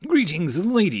Greetings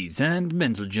ladies and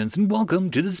gentlemen, and welcome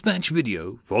to the dispatch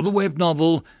video for the web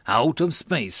novel Out of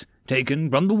Space, taken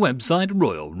from the website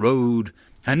Royal Road.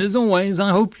 And as always,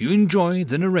 I hope you enjoy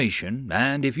the narration,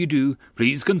 and if you do,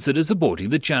 please consider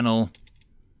supporting the channel.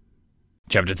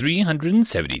 Chapter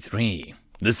 373,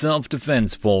 The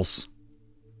Self-Defense Force.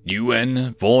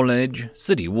 UN, Vorledge,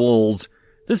 City Walls.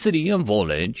 The city of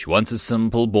Vorledge, once a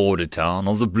simple border town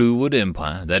of the Bluewood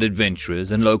Empire that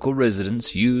adventurers and local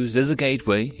residents used as a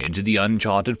gateway into the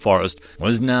uncharted forest,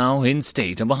 was now in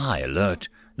state of a high alert.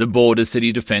 The border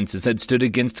city defenses had stood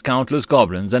against countless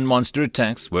goblins, and monster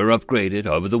attacks were upgraded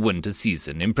over the winter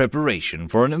season in preparation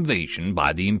for an invasion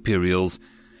by the Imperials.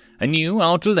 A new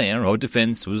outer layer of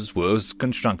defense was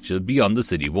constructed beyond the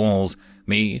city walls,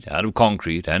 made out of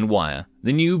concrete and wire.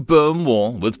 The new berm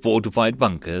wall with fortified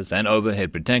bunkers and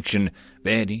overhead protection,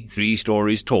 barely 3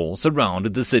 stories tall,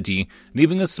 surrounded the city,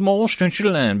 leaving a small stretch of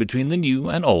land between the new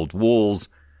and old walls.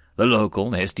 The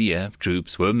local SDF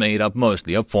troops were made up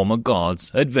mostly of former guards,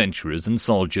 adventurers, and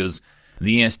soldiers.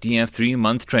 The SDF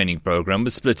 3-month training program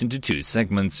was split into 2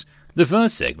 segments. The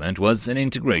first segment was an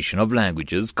integration of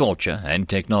languages, culture, and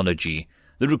technology.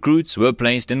 The recruits were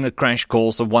placed in a crash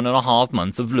course of 1.5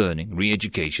 months of learning,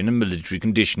 re-education, and military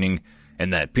conditioning. In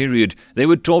that period, they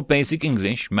were taught basic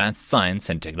English, math, science,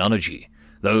 and technology.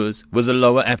 Those with a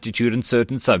lower aptitude in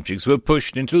certain subjects were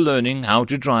pushed into learning how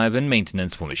to drive and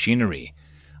maintenance for machinery.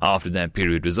 After that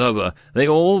period was over, they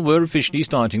all were officially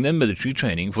starting their military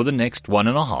training for the next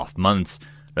 1.5 months,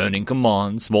 learning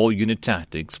command, small unit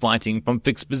tactics, fighting from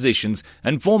fixed positions,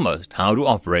 and foremost how to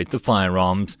operate the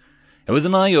firearms. It was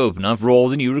an eye-opener for all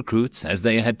the new recruits, as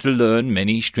they had to learn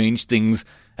many strange things,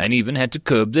 and even had to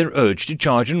curb their urge to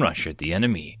charge and rush at the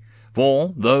enemy.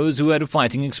 For those who had a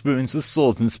fighting experience with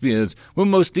swords and spears were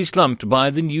mostly slumped by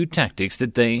the new tactics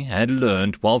that they had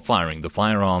learned while firing the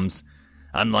firearms.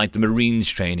 Unlike the Marines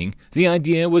training, the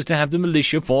idea was to have the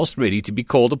militia force ready to be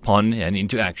called upon and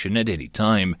into action at any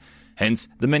time. Hence,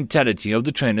 the mentality of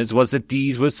the trainers was that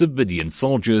these were civilian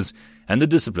soldiers, and the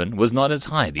discipline was not as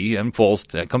highly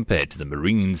enforced compared to the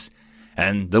Marines.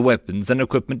 And the weapons and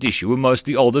equipment issue were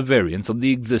mostly older variants of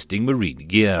the existing Marine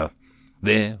gear.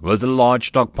 There was a large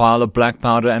stockpile of black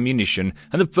powder ammunition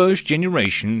and the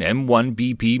first-generation M1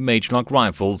 BP Magelock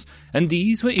rifles, and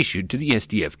these were issued to the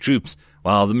SDF troops,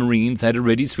 while the Marines had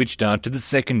already switched out to the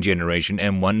second-generation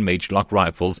M1 Magelock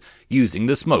rifles using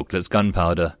the smokeless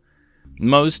gunpowder.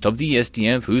 Most of the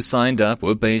SDF who signed up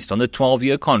were based on the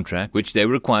 12-year contract, which they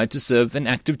were required to serve in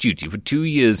active duty for 2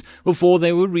 years before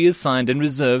they were reassigned in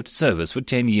reserved service for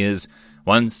 10 years.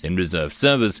 Once in reserved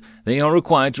service, they are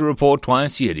required to report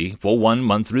twice yearly for 1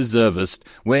 month reservist,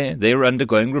 where they are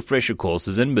undergoing refresher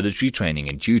courses and military training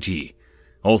and duty.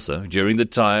 Also, during the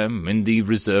time in the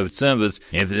reserved service,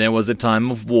 if there was a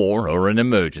time of war or an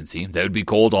emergency, they would be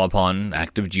called upon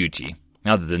active duty.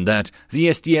 Other than that, the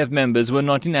SDF members were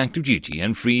not in active duty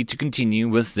and free to continue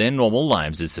with their normal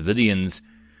lives as civilians.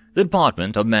 The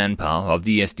Department of Manpower of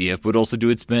the SDF would also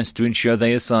do its best to ensure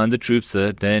they assigned the troops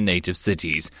at their native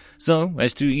cities, so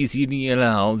as to easily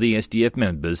allow the SDF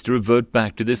members to revert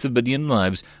back to their civilian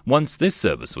lives once their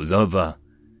service was over.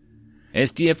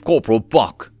 SDF Corporal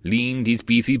Bock leaned his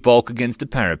beefy bulk against the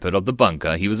parapet of the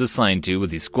bunker he was assigned to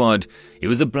with his squad. He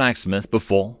was a blacksmith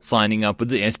before signing up with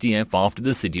the SDF after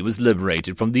the city was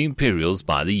liberated from the Imperials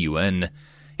by the UN.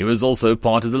 He was also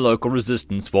part of the local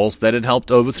resistance force that had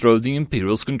helped overthrow the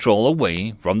Imperials' control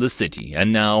away from the city,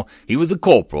 and now he was a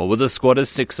corporal with a squad of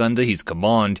 6 under his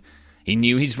command. He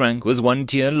knew his rank was 1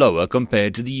 tier lower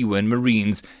compared to the UN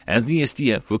Marines, as the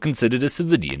SDF were considered a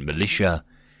civilian militia.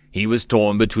 He was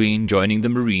torn between joining the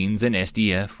Marines and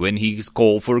SDF when his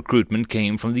call for recruitment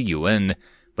came from the UN,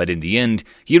 but in the end,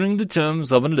 hearing the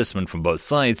terms of enlistment from both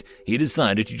sides, he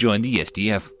decided to join the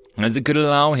SDF, as it could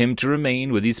allow him to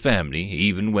remain with his family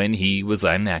even when he was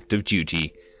on active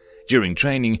duty. During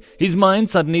training, his mind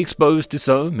suddenly exposed to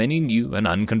so many new and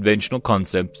unconventional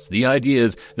concepts, the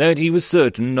ideas that he was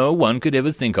certain no one could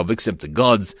ever think of except the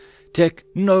gods.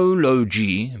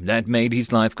 Technology that made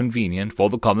his life convenient for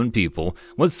the common people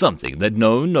was something that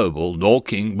no noble nor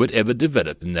king would ever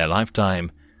develop in their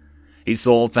lifetime. He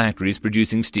saw factories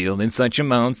producing steel in such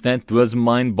amounts that was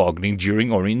mind-boggling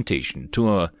during orientation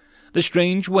tour. The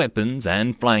strange weapons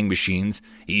and flying machines,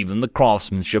 even the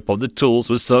craftsmanship of the tools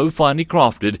was so finely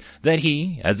crafted that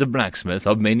he, as a blacksmith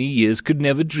of many years, could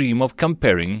never dream of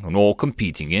comparing nor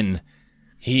competing in.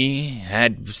 He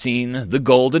had seen the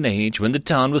Golden Age when the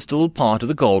town was still part of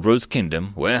the Gold Rose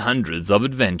Kingdom, where hundreds of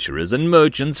adventurers and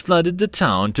merchants flooded the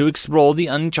town to explore the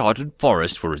uncharted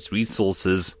forest for its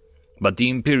resources. But the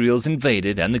Imperials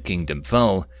invaded and the kingdom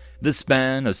fell. the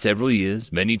span of several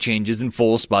years, many changes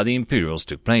enforced by the Imperials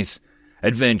took place.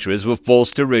 Adventurers were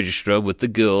forced to register with the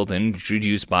guild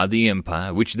introduced by the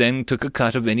Empire, which then took a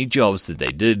cut of any jobs that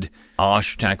they did.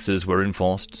 Harsh taxes were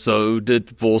enforced, so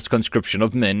did forced conscription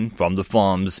of men from the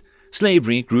farms.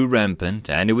 Slavery grew rampant,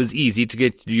 and it was easy to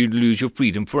get you to lose your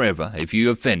freedom forever if you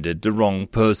offended the wrong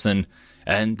person,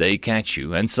 and they catch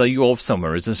you and sell you off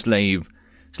somewhere as a slave.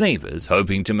 Slavers,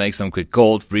 hoping to make some quick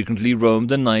gold, frequently roamed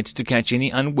the night to catch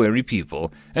any unwary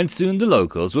people, and soon the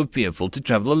locals were fearful to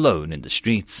travel alone in the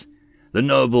streets. The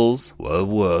nobles were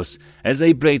worse, as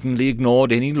they blatantly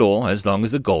ignored any law as long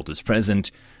as the gold was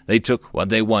present. They took what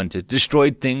they wanted,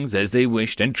 destroyed things as they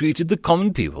wished, and treated the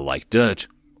common people like dirt.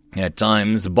 At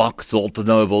times, Bok thought the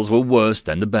nobles were worse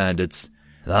than the bandits.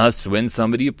 Thus, when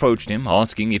somebody approached him,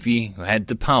 asking if he had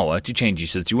the power to change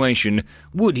his situation,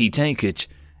 would he take it?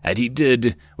 And he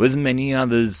did, with many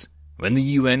others. When the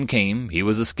UN came, he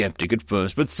was a skeptic at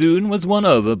first, but soon was won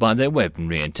over by their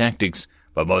weaponry and tactics.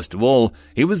 But most of all,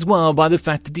 he was wowed by the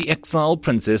fact that the exiled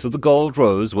princess of the Gold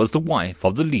Rose was the wife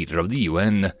of the leader of the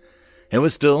UN. It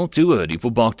was still too early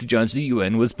for Bok to judge the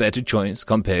UN was better choice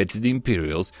compared to the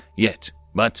Imperials yet.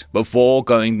 But before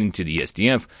going into the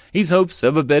SDF, his hopes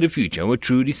of a better future were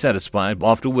truly satisfied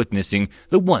after witnessing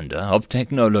the wonder of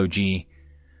technology.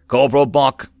 "Corporal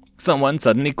Bok," someone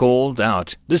suddenly called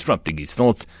out, disrupting his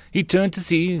thoughts. He turned to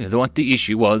see what the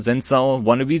issue was and saw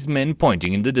one of his men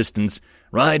pointing in the distance.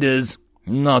 "Riders,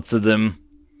 lots of them."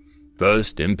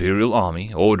 First Imperial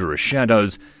Army, Order of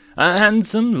Shadows. A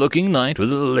handsome-looking knight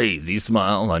with a lazy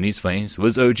smile on his face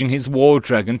was urging his war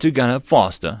dragon to gallop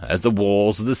faster as the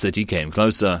walls of the city came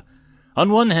closer.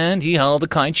 On one hand he held a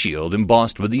kite shield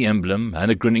embossed with the emblem,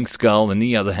 and a grinning skull in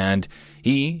the other hand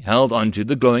he held onto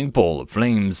the glowing ball of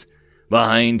flames.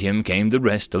 Behind him came the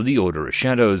rest of the Order of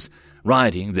Shadows,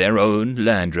 riding their own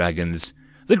land dragons.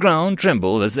 The ground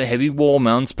trembled as the heavy war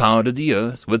mounts pounded the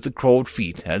earth with the crawled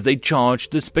feet as they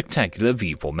charged the spectacular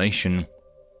V formation.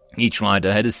 Each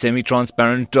rider had a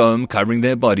semi-transparent dome covering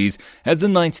their bodies as the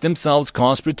knights themselves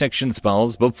cast protection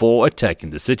spells before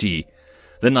attacking the city.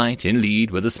 The knight in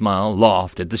lead, with a smile,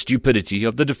 laughed at the stupidity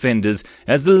of the defenders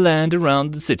as the land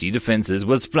around the city defenses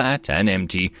was flat and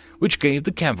empty, which gave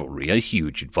the cavalry a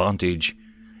huge advantage.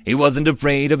 He wasn't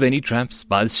afraid of any traps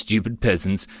by the stupid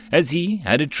peasants, as he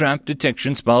had a trap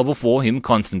detection spell before him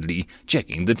constantly,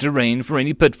 checking the terrain for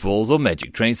any pitfalls or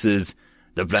magic traces.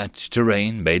 The flat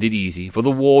terrain made it easy for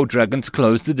the war dragon to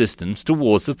close the distance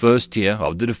towards the first tier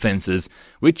of the defenses,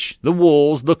 which the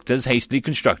walls looked as hastily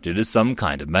constructed as some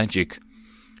kind of magic.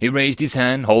 He raised his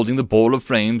hand, holding the ball of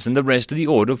flames, and the rest of the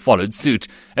order followed suit,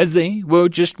 as they were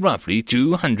just roughly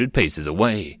 200 paces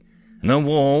away. The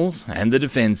walls and the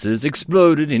defenses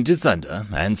exploded into thunder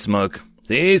and smoke.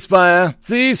 "Cease fire!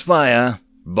 Cease fire!"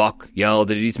 Bok yelled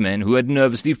at his men, who had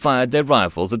nervously fired their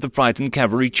rifles at the frightened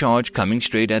cavalry charge coming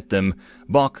straight at them.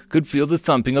 Bok could feel the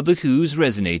thumping of the hooves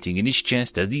resonating in his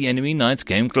chest as the enemy knights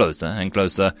came closer and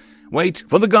closer. "Wait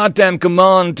for the goddamn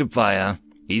command to fire!"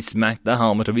 He smacked the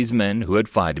helmet of his men who had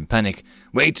fired in panic.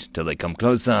 "Wait till they come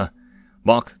closer."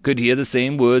 Bok could hear the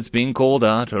same words being called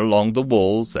out along the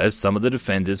walls as some of the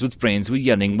defenders with brains were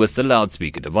yelling with the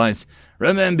loudspeaker device.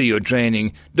 "Remember your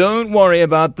training. Don't worry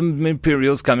about the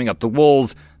Imperials coming up the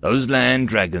walls. Those land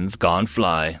dragons can't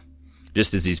fly."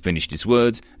 Just as he finished his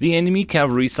words, the enemy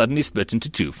cavalry suddenly split into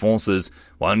two forces,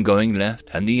 one going left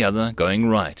and the other going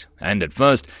right, and at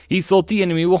first he thought the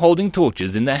enemy were holding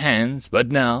torches in their hands,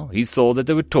 but now he saw that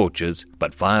they were torches,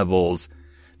 but fireballs.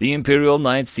 The Imperial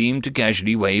Knights seemed to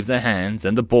casually wave their hands,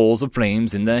 and the balls of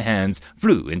flames in their hands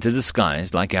flew into the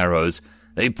skies like arrows.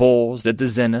 They paused at the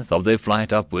zenith of their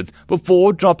flight upwards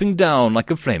before dropping down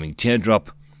like a flaming teardrop.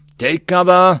 "Take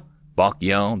cover!" Bok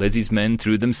yelled as his men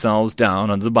threw themselves down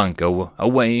under the bunker,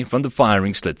 away from the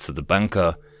firing slits of the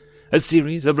bunker. A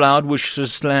series of loud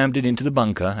whooshes slammed it into the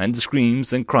bunker, and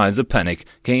screams and cries of panic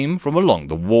came from along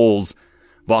the walls.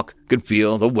 Bok could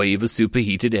feel the wave of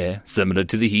superheated air, similar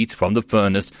to the heat from the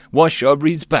furnace, wash over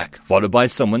his back, followed by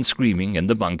someone screaming in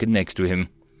the bunker next to him.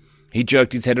 He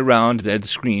jerked his head around at the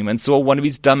scream and saw one of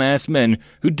his dumbass men,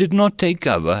 who did not take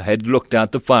cover, had looked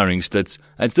out the firing slits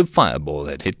as the fireball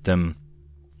had hit them.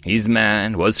 His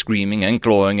man was screaming and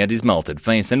clawing at his melted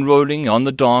face and rolling on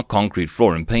the dark concrete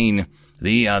floor in pain.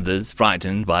 The others,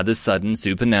 frightened by the sudden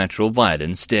supernatural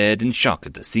violence, stared in shock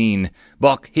at the scene.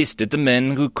 Bok hissed at the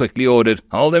men, who quickly ordered,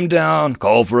 "Hold him down,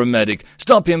 call for a medic,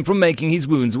 stop him from making his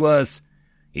wounds worse."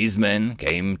 His men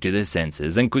came to their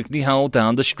senses and quickly held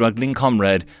down the struggling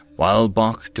comrade, while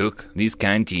Bok took his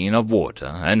canteen of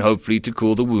water and hopefully to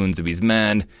cool the wounds of his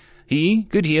man. He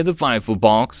could hear the rifle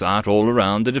barks out all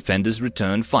around the defenders'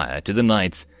 return fire to the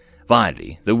knights.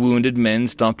 Finally, the wounded men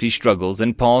stopped his struggles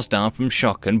and passed out from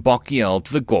shock, and Bok yelled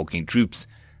to the gawking troops,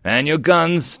 "Man your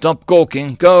guns! Stop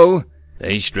gawking! Go!"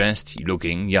 A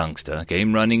stressed-looking youngster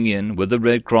came running in, with a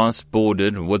red cross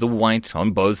bordered with a white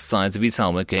on both sides of his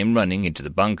helmet, came running into the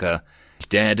bunker. He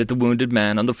stared at the wounded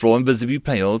man on the floor and visibly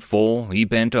paled, for he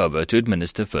bent over to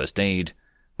administer first aid.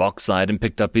 Bok sighed and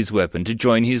picked up his weapon to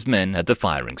join his men at the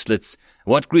firing slits.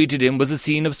 What greeted him was a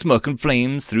scene of smoke and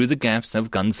flames through the gaps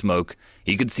of gun smoke.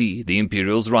 He could see the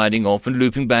Imperials riding off and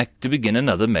looping back to begin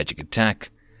another magic attack.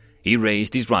 He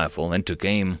raised his rifle and took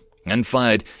aim, and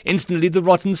fired. Instantly the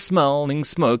rotten-smelling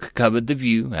smoke covered the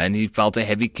view, and he felt a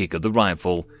heavy kick of the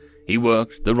rifle. He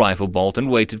worked the rifle bolt and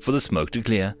waited for the smoke to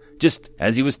clear, just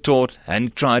as he was taught,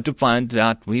 and tried to find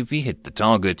out if he hit the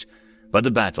target. But the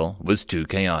battle was too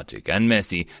chaotic and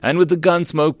messy, and with the gun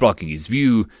smoke blocking his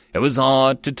view, it was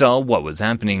hard to tell what was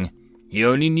happening. He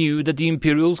only knew that the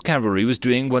Imperial cavalry was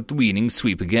doing the weaving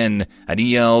sweep again, and he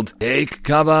yelled, "Take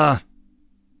cover!"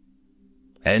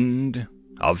 End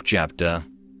of chapter.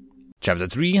 Chapter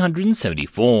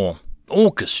 374.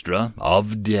 Orchestra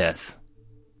of Death.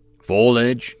 Fall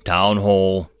Edge Town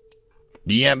Hall.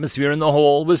 The atmosphere in the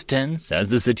hall was tense as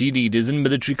the city leaders and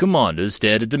military commanders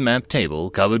stared at the map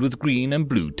table covered with green and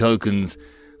blue tokens.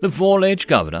 The Fall Edge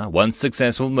governor, once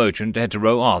successful merchant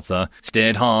Hetero Arthur,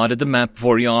 stared hard at the map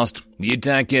before he asked, "The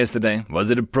attack yesterday, was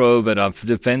it a probe at our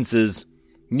defenses?"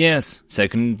 "Yes,"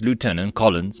 Second Lieutenant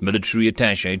Collins, military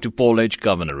attaché to Fall Edge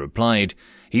governor, replied.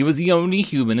 He was the only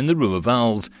human in the room of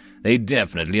owls. "They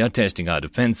definitely are testing our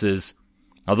defenses."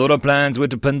 "I thought our plans were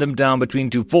to pin them down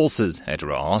between two forces,"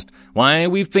 Hetero asked. "Why are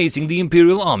we facing the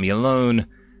Imperial army alone?"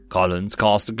 Collins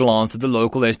cast a glance at the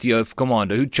local SDF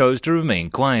commander, who chose to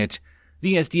remain quiet.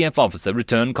 The SDF officer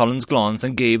returned Collins' glance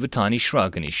and gave a tiny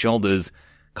shrug in his shoulders.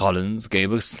 Collins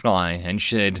gave a sigh and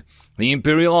said, "The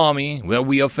Imperial army where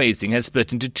we are facing has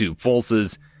split into two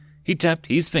forces." He tapped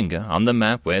his finger on the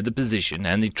map where the position,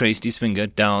 and he traced his finger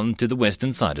down to the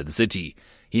western side of the city.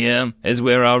 "Here is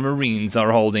where our Marines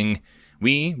are holding.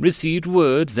 We received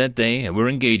word that they were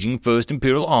engaging First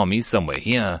Imperial Army somewhere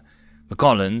here."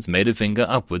 Collins made a finger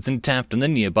upwards and tapped on the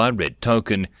nearby red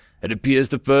token. "It appears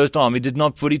the First Army did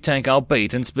not fully take our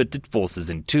bait and split its forces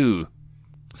in two."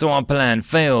 "So our plan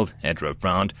failed," Hetero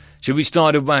frowned. "Should we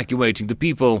start evacuating the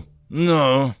people?"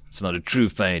 "No, it's not a true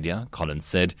failure," Collins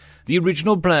said. "The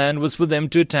original plan was for them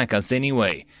to attack us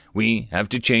anyway. We have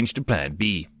to change to Plan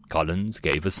B." Collins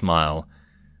gave a smile.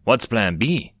 "What's Plan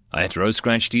B?" Hetero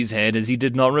scratched his head as he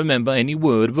did not remember any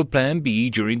word of a Plan B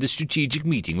during the strategic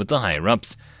meeting with the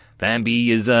higher-ups. "Plan B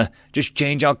is, just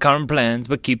change our current plans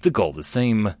but keep the goal the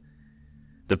same."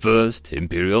 The First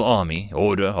Imperial Army,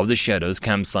 Order of the Shadows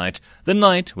campsite. The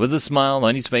knight, with a smile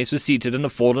on his face, was seated on a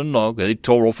fallen log as he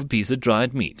tore off a piece of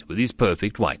dried meat with his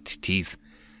perfect white teeth.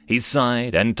 He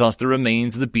sighed and tossed the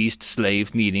remains of the beast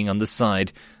slave kneeling on the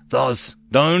side. "Thus,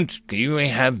 don't you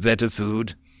have better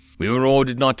food?" "We were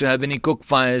ordered not to have any cook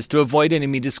fires to avoid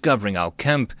enemy discovering our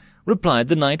camp," replied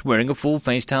the knight wearing a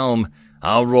full-faced helm.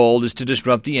 "Our role is to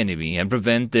disrupt the enemy and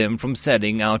prevent them from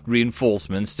sending out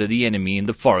reinforcements to the enemy in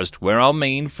the forest where our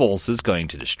main force is going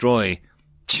to destroy."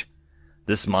 "Tch!"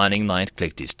 The smiling knight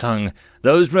clicked his tongue.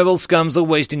 "Those rebel scums are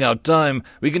wasting our time.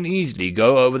 We can easily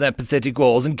go over their pathetic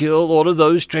walls and kill all of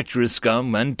those treacherous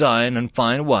scum and dine on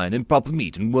fine wine and proper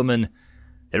meat and women."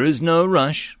 "There is no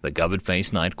rush," the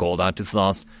covered-faced knight called out to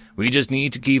Thos. "We just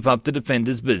need to keep up the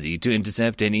defenders busy to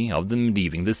intercept any of them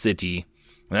leaving the city."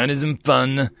 "That isn't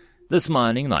fun," the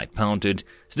smiling knight pouted.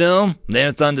 "Still,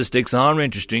 their thundersticks are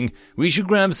interesting. We should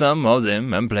grab some of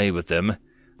them and play with them."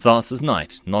 Thos's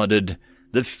knight nodded,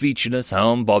 the featureless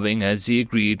helm bobbing as he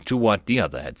agreed to what the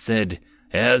other had said.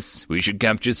 "Yes, we should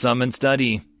capture some and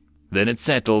study." Then it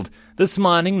settled. The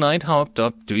smiling knight hopped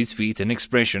up to his feet, an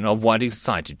expression of one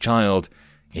excited child.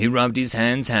 He rubbed his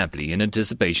hands happily in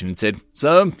anticipation and said,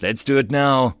 "So, let's do it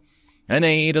now." An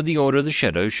aide of the Order of the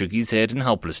Shadow shook his head and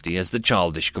helplessly as the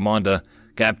childish commander.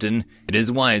 "Captain, it is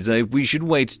wiser if we should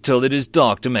wait till it is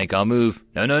dark to make our move."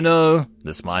 No.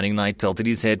 The smiling knight tilted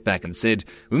his head back and said,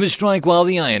 "We must strike while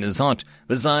the iron is hot.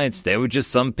 Besides, they were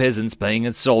just some peasants playing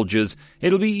as soldiers.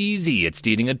 It'll be easy at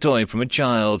stealing a toy from a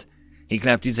child." He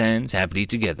clapped his hands happily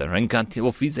together and cut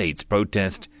off his aide's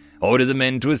protest. "Order the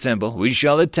men to assemble. We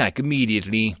shall attack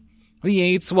immediately." The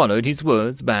aide swallowed his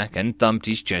words back and thumped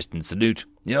his chest in salute.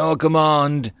 "Your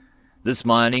command." The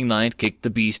smiling knight kicked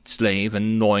the beast slave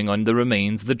and gnawing on the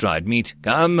remains of the dried meat.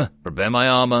 "Come, prepare my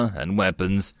armor and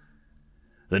weapons."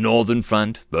 The northern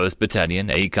front, 1st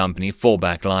Battalion, A Company,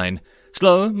 fallback line.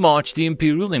 Slow marched the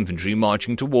Imperial infantry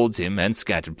marching towards him and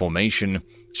scattered formation.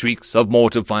 Shrieks of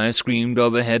mortar fire screamed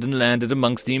overhead and landed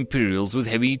amongst the Imperials with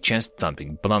heavy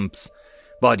chest-thumping bumps.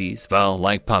 Bodies fell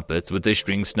like puppets with their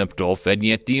strings snipped off, and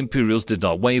yet the Imperials did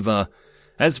not waver.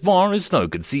 As far as Snow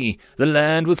could see, the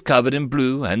land was covered in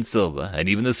blue and silver, and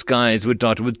even the skies were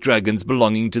dotted with dragons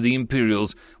belonging to the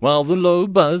Imperials, while the low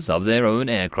buzz of their own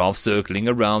aircraft circling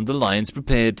around the lines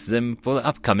prepared them for the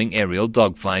upcoming aerial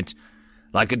dogfight.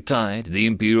 Like a tide, the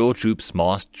Imperial troops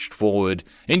marched forward,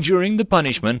 enduring the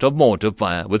punishment of mortar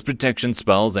fire with protection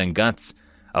spells and guts.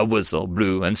 A whistle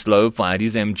blew, and Slow fired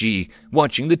his MG,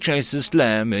 watching the tracer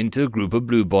slam into a group of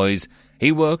blue boys.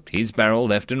 He worked his barrel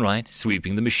left and right,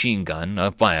 sweeping the machine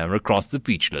gun fire across the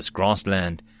featureless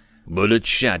grassland. Bullets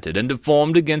shattered and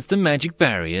deformed against the magic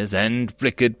barriers and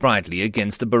flickered brightly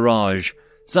against the barrage.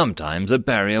 Sometimes a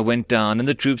barrier went down, and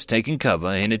the troops taking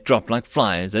cover in it dropped like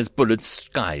flies as bullets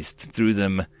sliced through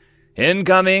them.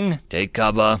 "Incoming! Take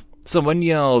cover!" Someone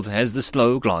yelled as the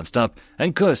Slow glanced up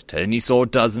and cursed, and he saw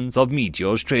dozens of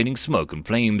meteors trailing smoke and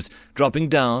flames, dropping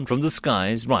down from the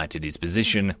skies right at his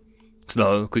position.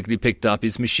 Slow quickly picked up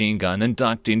his machine gun and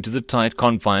ducked into the tight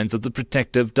confines of the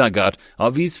protective dugout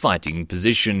of his fighting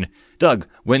position, dug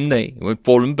when they were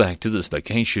fallen back to this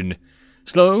location.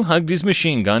 Slow hugged his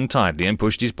machine gun tightly and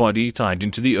pushed his body tight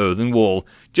into the earthen wall,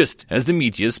 just as the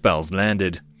meteor spells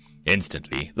landed.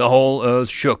 Instantly, the whole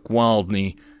earth shook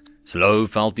wildly. Slow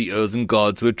felt the earthen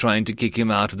gods were trying to kick him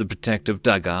out of the protective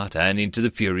dugout and into the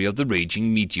fury of the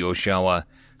raging meteor shower.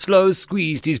 Slow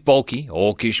squeezed his bulky,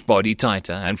 orcish body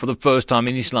tighter, and for the first time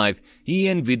in his life, he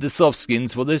envied the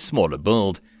softskins for their smaller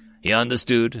build. He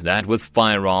understood that with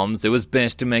firearms, it was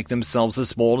best to make themselves as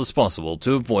small as possible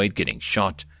to avoid getting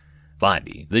shot.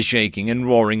 Finally, the shaking and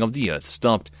roaring of the earth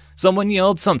stopped. Someone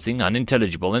yelled something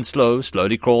unintelligible, and Slow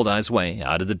slowly crawled his way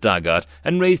out of the dugout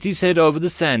and raised his head over the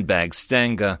sandbag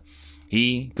stanger.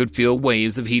 He could feel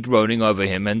waves of heat rolling over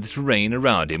him, and the terrain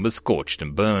around him was scorched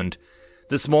and burned.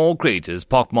 The small craters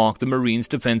pockmarked the Marines'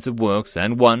 defensive works,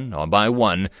 and one by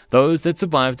one, those that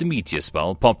survived the meteor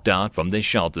spell popped out from their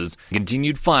shelters and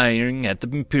continued firing at the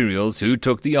Imperials, who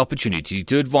took the opportunity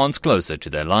to advance closer to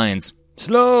their lines.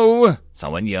 "Slow!"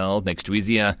 someone yelled next to his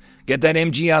ear. "Get that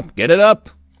MG up! Get it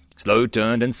up!" Slow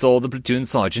turned and saw the platoon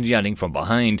sergeant yelling from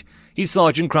behind. His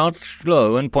sergeant crouched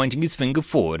low and pointing his finger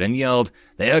forward and yelled,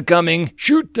 "They are coming!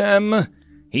 Shoot them!"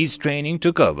 His training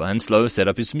took over, and Slow set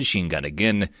up his machine gun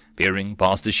again, peering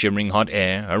past the shimmering hot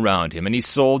air around him, and he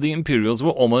saw the Imperials were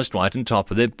almost right on top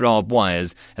of their barbed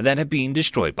wires that had been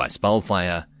destroyed by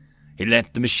spellfire. He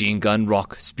let the machine gun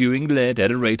rock, spewing lead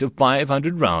at a rate of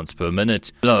 500 rounds per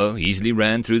minute. Slow easily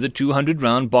ran through the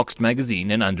 200-round boxed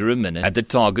magazine in under a minute at the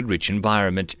target-rich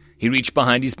environment. He reached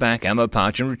behind his back ammo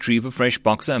pouch and retrieved a fresh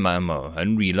box of ammo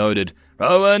and reloaded.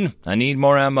 "Rowan, I need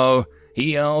more ammo,"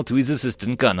 he yelled to his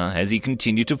assistant gunner as he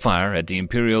continued to fire at the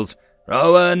Imperials.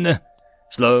 "Rowan!"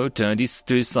 Slow turned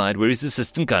to his side where his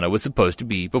assistant gunner was supposed to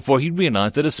be before he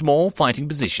realized that a small fighting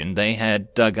position they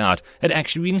had dug out had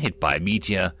actually been hit by a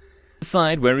meteor. The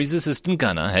side where his assistant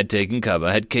gunner had taken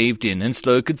cover had caved in, and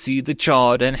Slow could see the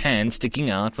charred and hand sticking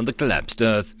out from the collapsed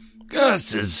earth.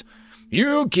 "Curses!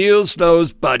 You killed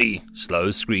Slow's buddy!"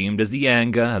 Slow screamed as the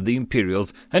anger of the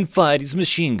Imperials and fired his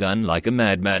machine gun like a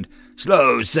madman.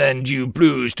 "Slow send you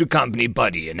blues to company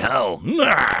buddy in hell!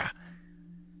 Nah!"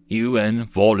 UN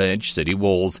Fall-Edge City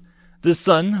walls. The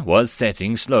sun was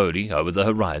setting slowly over the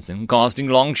horizon, casting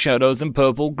long shadows and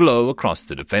purple glow across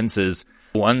the defenses.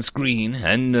 Once green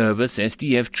and nervous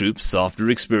SDF troops, after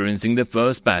experiencing their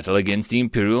first battle against the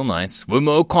Imperial Knights, were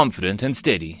more confident and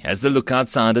steady as the lookout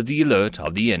sounded the alert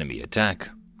of the enemy attack.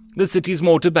 The city's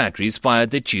mortar batteries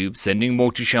fired their tubes, sending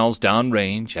mortar shells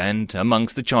downrange and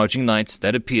amongst the charging knights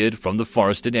that appeared from the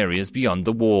forested areas beyond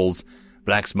the walls.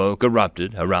 Black smoke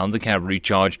erupted around the cavalry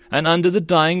charge, and under the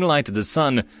dying light of the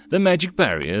sun, the magic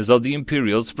barriers of the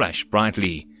Imperials flashed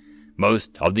brightly.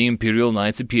 Most of the Imperial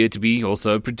Knights appeared to be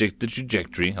also predict the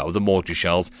trajectory of the mortar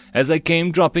shells as they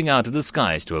came dropping out of the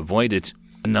skies to avoid it.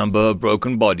 The number of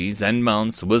broken bodies and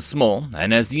mounts was small,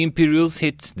 and as the Imperials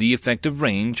hit the effective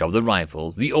range of the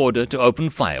rifles, the order to open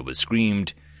fire was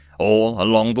screamed. All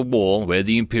along the wall where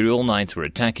the Imperial Knights were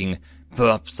attacking,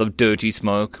 puffs of dirty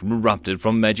smoke erupted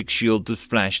from magic shields that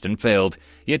flashed and failed,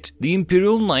 yet the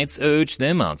Imperial Knights urged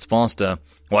their mounts faster,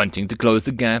 wanting to close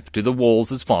the gap to the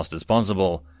walls as fast as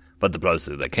possible. But the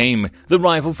closer they came, the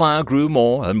rifle fire grew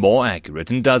more and more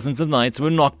accurate, and dozens of knights were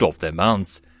knocked off their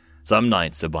mounts. Some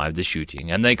knights survived the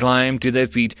shooting, and they climbed to their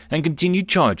feet and continued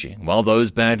charging, while those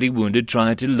badly wounded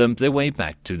tried to limp their way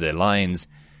back to their lines.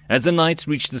 As the knights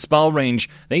reached the spell range,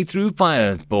 they threw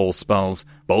fireball spells,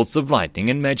 bolts of lightning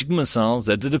and magic missiles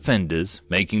at the defenders,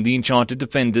 making the enchanted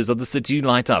defenders of the city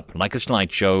light up like a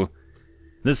light show.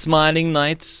 The smiling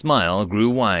knight's smile grew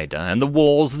wider, and the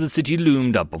walls of the city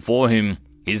loomed up before him.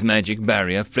 His magic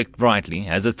barrier flicked brightly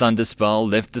as a thunder spell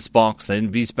left the sparks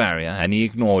in his barrier, and he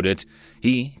ignored it.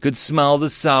 He could smell the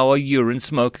sour urine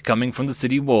smoke coming from the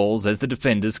city walls as the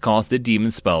defenders cast their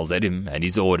demon spells at him and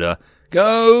his order.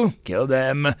 "Go! Kill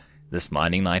them!" The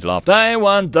smiling knight laughed. "I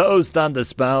want those thunder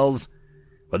spells!"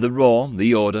 With the roar,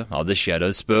 the order of the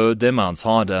shadows spurred their mounts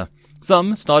harder.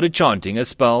 Some started chanting a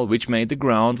spell which made the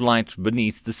ground light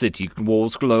beneath the city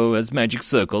walls glow as magic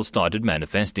circles started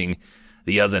manifesting.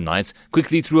 The other knights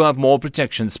quickly threw up more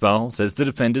protection spells as the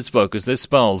defenders focused their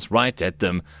spells right at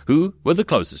them, who were the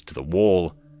closest to the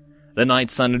wall. The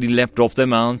knights suddenly leapt off their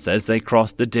mounts as they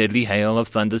crossed the deadly hail of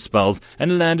thunder spells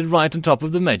and landed right on top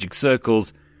of the magic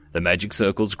circles. The magic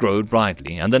circles glowed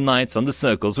brightly, and the knights on the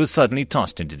circles were suddenly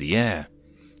tossed into the air.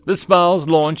 The spells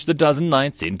launched a dozen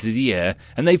knights into the air,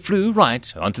 and they flew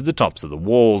right onto the tops of the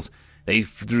walls. They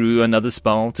threw another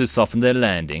spell to soften their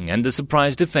landing, and the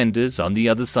surprised defenders on the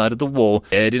other side of the wall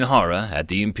stared in horror at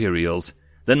the Imperials.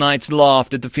 The knights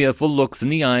laughed at the fearful looks in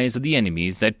the eyes of the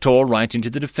enemies that tore right into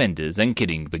the defenders, and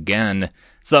killing began.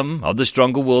 Some of the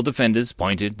stronger-willed defenders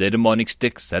pointed their demonic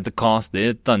sticks at the cast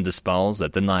their thunder spells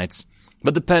at the knights.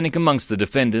 But the panic amongst the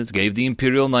defenders gave the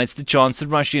Imperial Knights the chance to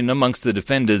rush in amongst the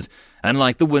defenders, and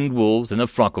like the wind wolves in a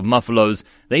flock of buffaloes,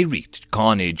 they wreaked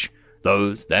carnage.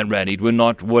 Those that rallied were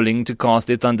not willing to cast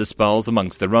their thunder spells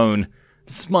amongst their own.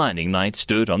 The smiling knight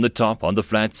stood on the top on the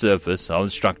flat surface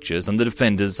of structures, and the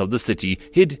defenders of the city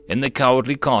hid in the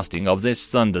cowardly casting of their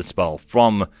thunder spell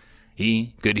from.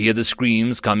 He could hear the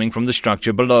screams coming from the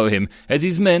structure below him as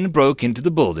his men broke into the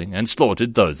building and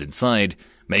slaughtered those inside,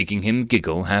 making him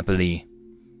giggle happily.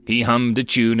 He hummed a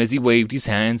tune as he waved his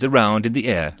hands around in the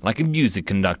air like a music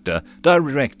conductor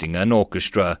directing an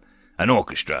orchestra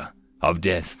of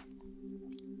death.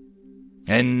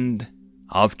 End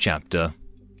of chapter.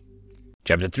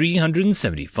 Chapter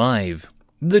 375.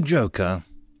 The Joker.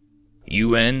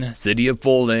 UN, City of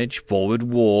Fall Edge, Forward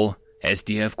Wall.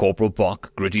 SDF Corporal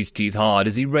Bock grit his teeth hard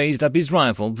as he raised up his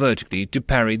rifle vertically to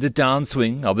parry the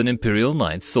downswing of an Imperial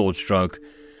Knight's sword stroke.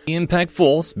 The impact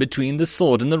force between the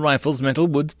sword and the rifle's metal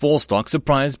wood forestock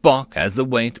surprised Bock, as the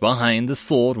weight behind the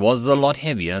sword was a lot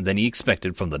heavier than he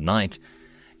expected from the knight.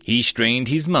 He strained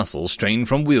his muscles, strained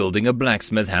from wielding a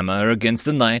blacksmith hammer against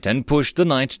the knight, and pushed the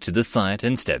knight to the side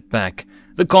and stepped back.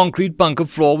 The concrete bunker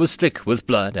floor was thick with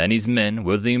blood, and his men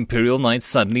with the Imperial Knights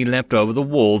suddenly leapt over the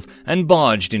walls and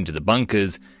barged into the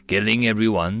bunkers, killing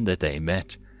everyone that they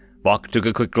met. Bock took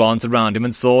a quick glance around him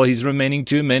and saw his remaining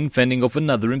two men fending off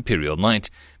another Imperial Knight,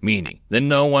 meaning that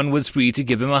no one was free to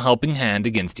give him a helping hand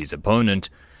against his opponent.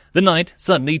 The knight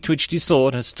suddenly twitched his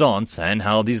sword stance and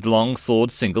held his long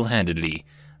sword single-handedly.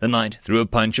 The knight threw a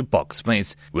punch at Bock's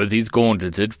face. With his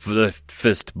gauntleted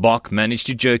fist, Bock managed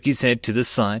to jerk his head to the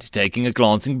side, taking a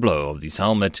glancing blow of his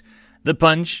helmet. The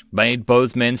punch made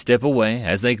both men step away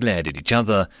as they glared at each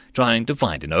other, trying to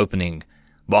find an opening.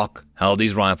 Bock held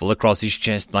his rifle across his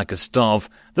chest like a staff.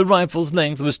 The rifle's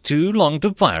length was too long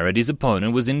to fire at his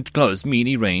opponent was in close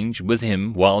melee range with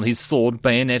him, while his sword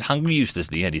bayonet hung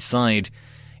uselessly at his side.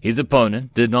 His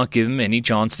opponent did not give him any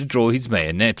chance to draw his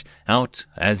bayonet out,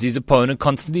 as his opponent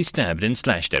constantly stabbed and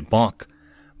slashed at Bock.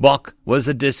 Bock was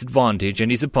at a disadvantage,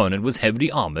 and his opponent was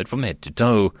heavily armored from head to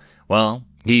toe, while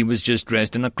he was just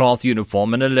dressed in a cloth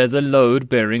uniform and a leather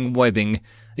load-bearing webbing.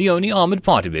 The only armored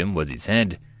part of him was his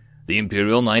head. The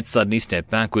Imperial Knight suddenly stepped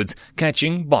backwards,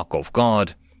 catching Bock off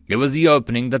guard. It was the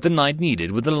opening that the knight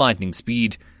needed with the lightning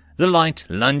speed. The knight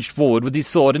lunged forward with his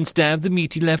sword and stabbed the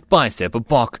meaty left bicep of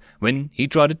Bock when he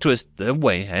tried to twist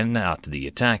away and out the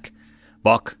attack.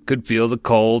 Bock could feel the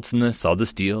coldness of the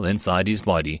steel inside his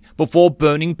body before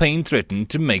burning pain threatened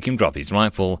to make him drop his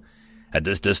rifle. At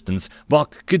this distance,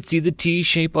 Bock could see the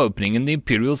T-shaped opening in the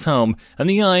Imperial's helm, and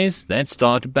the eyes that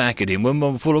stared back at him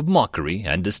were full of mockery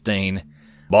and disdain.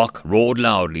 Bock roared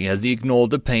loudly as he ignored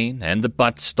the pain and the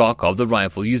butt-stock of the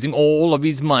rifle, using all of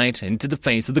his might into the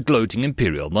face of the gloating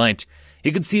Imperial Knight.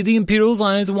 He could see the Imperial's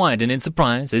eyes widen in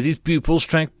surprise as his pupils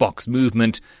tracked Bock's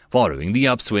movement, following the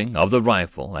upswing of the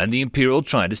rifle, and the Imperial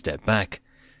tried to step back.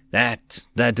 That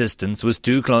distance was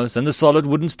too close, and the solid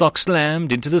wooden stock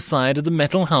slammed into the side of the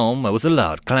metal helm with a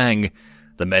loud clang.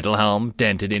 The metal helm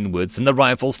dented inwards, and the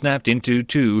rifle snapped into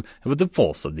two with the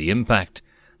force of the impact.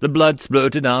 The blood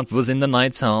splurted out within the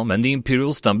knight's helm, and the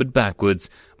Imperial stumbled backwards.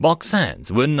 Bock's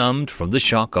hands were numbed from the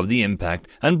shock of the impact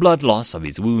and blood loss of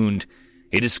his wound.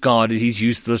 He discarded his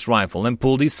useless rifle and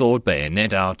pulled his sword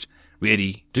bayonet out,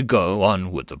 ready to go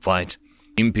on with the fight.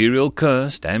 Imperial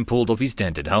cursed and pulled off his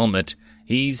dented helmet.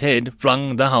 His head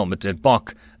flung the helmet at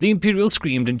Bock. The Imperial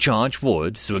screamed and charged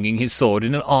forward, swinging his sword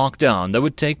in an arc down that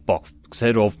would take Bock's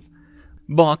head off.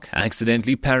 Bach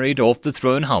accidentally parried off the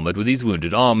thrown helmet with his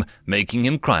wounded arm, making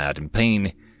him cry out in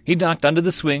pain. He ducked under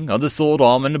the swing of the sword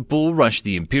arm and bull rushed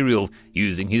the Imperial,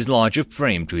 using his larger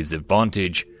frame to his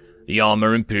advantage. The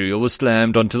armor Imperial was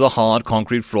slammed onto the hard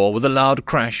concrete floor with a loud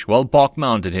crash while Bach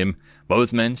mounted him.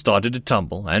 Both men started to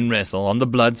tumble and wrestle on the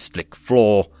blood-slick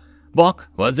floor. Bach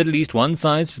was at least one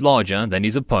size larger than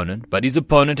his opponent, but his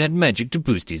opponent had magic to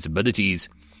boost his abilities.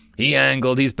 He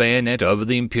angled his bayonet over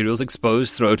the Imperial's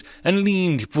exposed throat and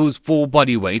leaned his full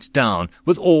body weight down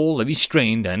with all of his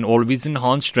strained and all of his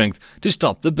enhanced strength to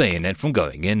stop the bayonet from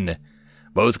going in.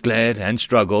 Both glared and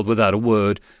struggled without a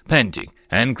word, panting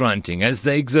and grunting as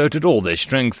they exerted all their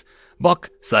strength. Bach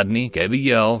suddenly gave a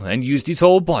yell and used his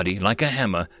whole body like a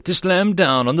hammer to slam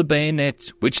down on the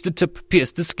bayonet, which the tip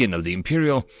pierced the skin of the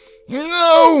Imperial.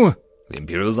 "No!" The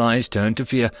Imperial's eyes turned to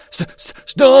fear.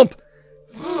 "Stop!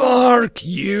 Fuck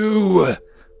you!"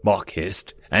 Bach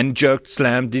hissed and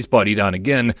slammed his body down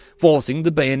again, forcing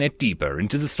the bayonet deeper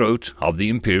into the throat of the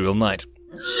Imperial Knight.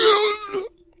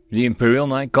 The Imperial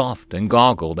Knight coughed and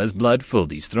gargled as blood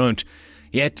filled his throat.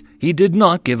 Yet he did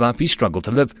not give up his struggle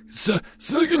to live.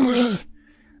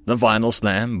 The final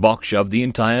slam, Bach shoved the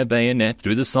entire bayonet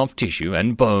through the soft tissue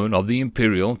and bone of the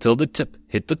Imperial till the tip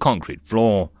hit the concrete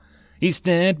floor. He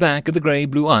stared back at the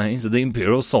grey-blue eyes of the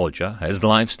Imperial soldier as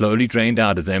life slowly drained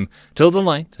out of them till the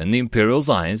light in the Imperial's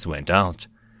eyes went out.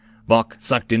 Bach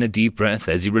sucked in a deep breath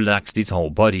as he relaxed his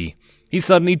whole body. He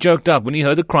suddenly jerked up when he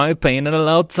heard a cry of pain and a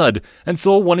loud thud and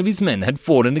saw one of his men had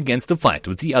fallen against the fight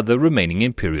with the other remaining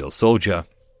Imperial soldier.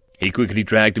 He quickly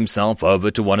dragged himself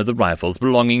over to one of the rifles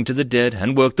belonging to the dead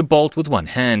and worked the bolt with one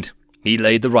hand. He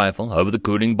laid the rifle over the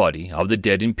cooling body of the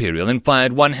dead Imperial and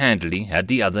fired one-handedly at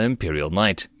the other Imperial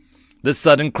Knight. The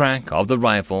sudden crack of the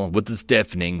rifle was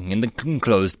deafening in the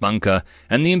enclosed bunker,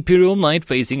 and the Imperial Knight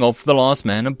facing off the last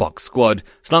man of Bach's squad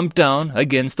slumped down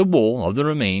against the wall of the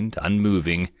remained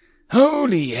unmoving.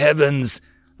 "Holy heavens!"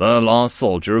 The last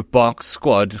soldier of Bach's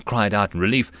squad cried out in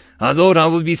relief. "I thought I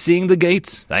would be seeing the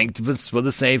gates. Thanks for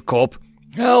the save, Corp.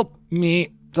 Help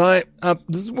me tie up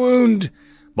this wound,"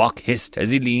 Bach hissed as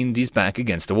he leaned his back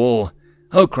against the wall.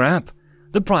 "Oh, crap."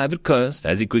 The private cursed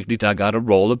as he quickly dug out a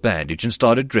roll of bandage and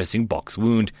started dressing Bach's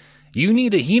wound. "You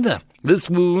need a healer. This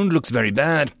wound looks very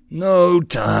bad." "No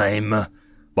time."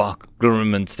 Bach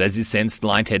grimaced as he sensed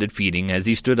light-headed feeling as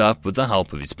he stood up with the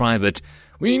help of his private.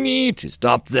 "We need to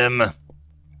stop them."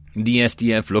 The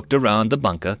SDF looked around the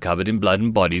bunker covered in blood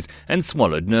and bodies and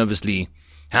swallowed nervously.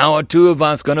 "How are two of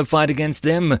us going to fight against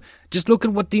them? Just look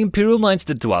at what the Imperial Knights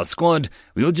did to our squad.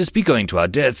 We'll just be going to our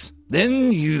deaths."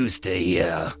 "Then you stay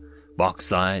here." Bach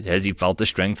sighed as he felt the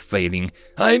strength failing.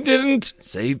 "I didn't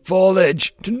save Fall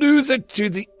Edge to lose it to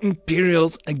the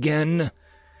Imperials again."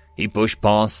 He pushed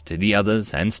past the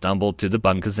others and stumbled to the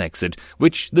bunker's exit,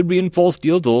 which the reinforced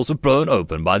steel doors were blown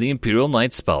open by the Imperial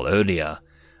Knight's spell earlier.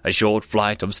 A short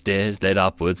flight of stairs led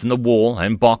upwards in the wall,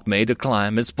 and Bach made a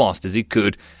climb as fast as he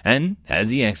could, and as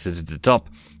he exited the top,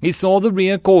 he saw the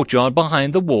rear courtyard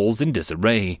behind the walls in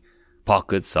disarray.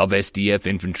 Pockets of SDF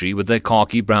infantry with their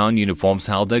khaki-brown uniforms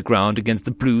held their ground against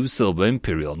the blue-silver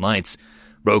Imperial Knights.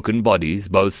 Broken bodies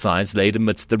both sides laid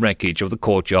amidst the wreckage of the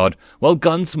courtyard, while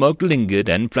gun smoke lingered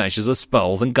and flashes of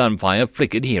spells and gunfire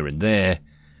flickered here and there.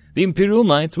 The Imperial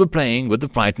Knights were playing with the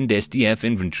frightened SDF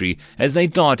infantry as they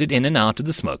darted in and out of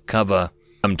the smoke cover.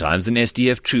 Sometimes an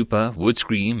SDF trooper would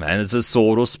scream as a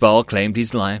sword or spell claimed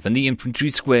his life, and the infantry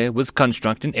square was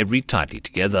constructed every tightly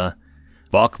together.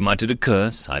 Bach muttered a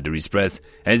curse under his breath,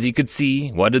 as he could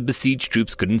see what the besieged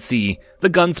troops couldn't see. The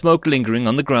gun smoke lingering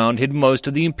on the ground hid most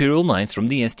of the Imperial Knights from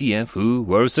the SDF, who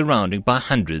were surrounded by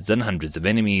hundreds and hundreds of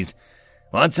enemies.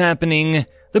 "What's happening?"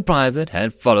 The private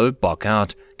had followed Bach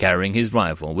out, carrying his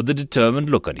rifle with a determined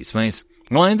look on his face.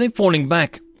 "Why are they falling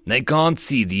back?" "They can't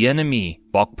see the enemy,"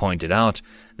 Bach pointed out.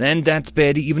 "Then that's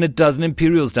barely even a dozen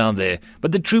Imperials down there,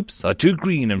 but the troops are too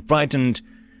green and frightened."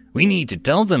 "We need to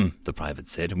tell them," the private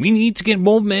said. "We need to get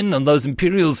more men on those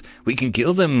Imperials. We can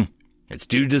kill them." "It's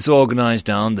too disorganized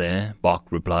down there," Bach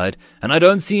replied, "and I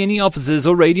don't see any officers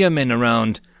or radio men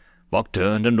around." Bach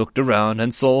turned and looked around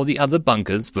and saw the other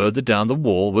bunkers further down the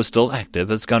wall were still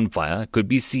active as gunfire could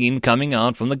be seen coming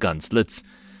out from the gun slits.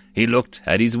 He looked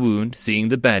at his wound, seeing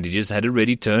the bandages had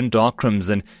already turned dark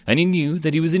crimson, and he knew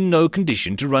that he was in no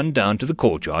condition to run down to the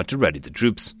courtyard to rally the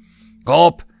troops.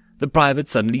 "Corp!" The private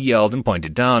suddenly yelled and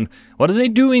pointed down. "What are they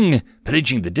doing?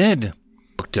 Pillaging the dead?"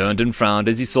 Bach turned and frowned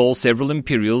as he saw several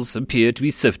Imperials appear to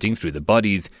be sifting through the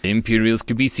bodies. The Imperials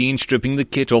could be seen stripping the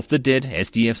kit off the dead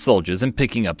SDF soldiers and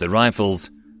picking up their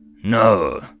rifles.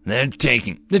 "No, they're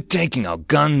taking our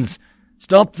guns."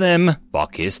 "Stop them!"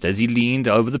 Bach hissed as he leaned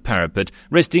over the parapet,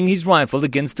 resting his rifle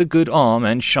against the good arm,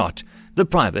 and shot. The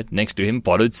private next to him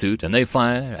followed suit, and they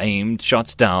aimed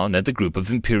shots down at the group of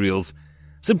Imperials.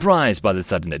 Surprised by the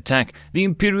sudden attack, the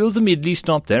Imperials immediately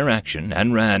stopped their action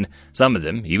and ran, some of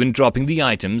them even dropping the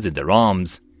items in their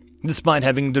arms. Despite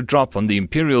having to drop on the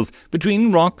Imperials,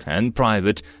 between Rock and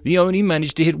Private, they only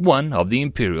managed to hit one of the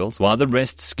Imperials while the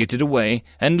rest skittered away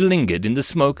and lingered in the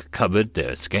smoke covered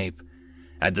their escape.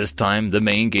 At this time, the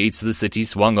main gates of the city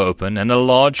swung open and a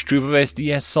large troop of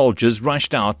SDS soldiers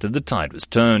rushed out and the tide was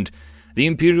turned. The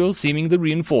Imperials, seeing the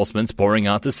reinforcements pouring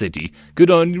out the city,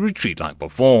 could only retreat like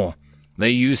before.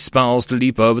 They used spells to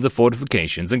leap over the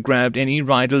fortifications and grabbed any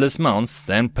riderless mounts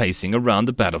then pacing around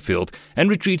the battlefield and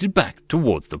retreated back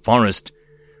towards the forest.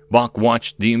 Bach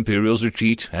watched the Imperials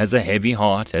retreat as a heavy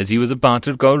heart as he was about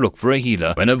to go look for a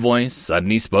healer when a voice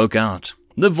suddenly spoke out.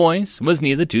 The voice was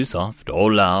neither too soft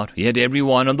or loud, yet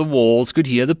everyone on the walls could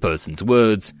hear the person's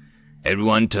words.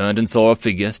 Everyone turned and saw a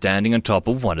figure standing on top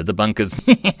of one of the bunkers.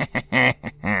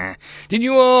 "Did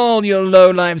you all, your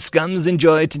low-life scums,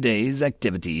 enjoy today's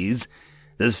activities?"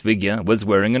 This figure was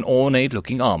wearing an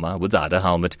ornate-looking armor without a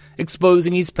helmet,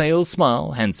 exposing his pale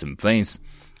smile, handsome face.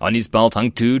 On his belt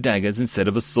hung 2 daggers instead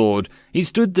of a sword. He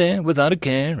stood there without a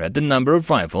care at the number of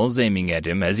rifles aiming at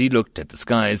him as he looked at the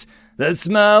skies. "The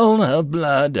smell of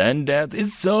blood and death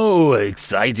is so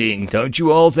exciting, don't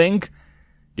you all think?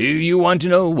 Do you want to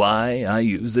know why I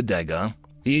use a dagger?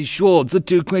 These swords are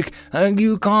too quick, and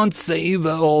you can't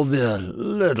savor all the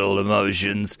little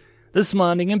emotions." The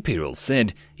smiling Imperial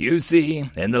said, "You see,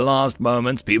 in the last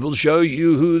moments people show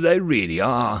you who they really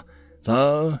are.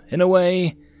 So, in a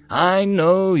way, I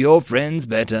know your friends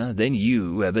better than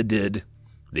you ever did."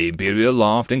 The Imperial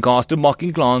laughed and cast a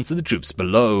mocking glance at the troops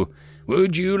below.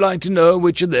 "Would you like to know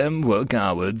which of them were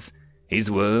cowards?" His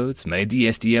words made the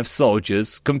SDF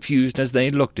soldiers confused as they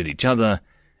looked at each other.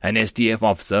 An SDF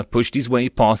officer pushed his way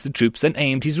past the troops and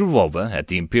aimed his revolver at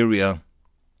the Imperial.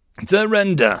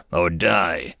 "Surrender or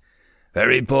die."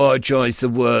 Very poor choice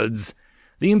of words.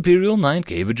 The Imperial Knight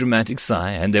gave a dramatic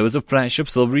sigh, and there was a flash of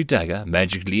silvery dagger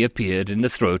magically appeared in the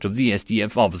throat of the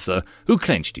SDF officer, who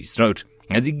clenched his throat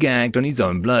as he gagged on his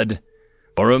own blood.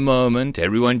 For a moment,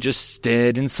 everyone just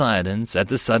stared in silence at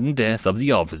the sudden death of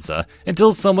the officer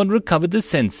until someone recovered their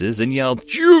senses and yelled,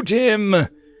 "Shoot him!"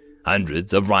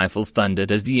 Hundreds of rifles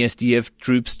thundered as the SDF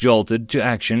troops jolted to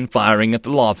action, firing at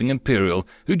the laughing Imperial,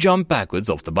 who jumped backwards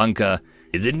off the bunker.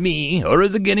 "Is it me, or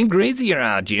is it getting crazier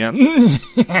out here?"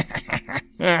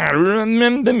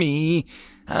 "Remember me.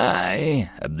 I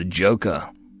am the Joker."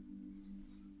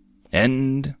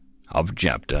 End of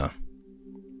chapter.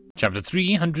 Chapter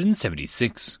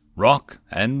 376. Rock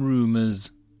and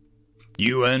Rumors.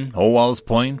 UN, Orwell's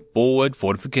Point, forward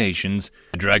fortifications.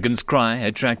 The dragon's cry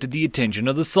attracted the attention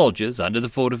of the soldiers under the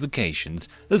fortifications.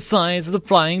 The size of the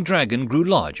flying dragon grew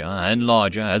larger and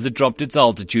larger as it dropped its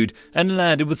altitude and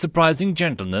landed with surprising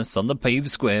gentleness on the paved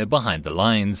square behind the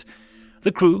lines.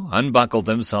 The crew unbuckled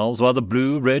themselves while the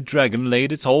blue-red dragon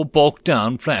laid its whole bulk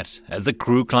down flat as the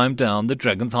crew climbed down the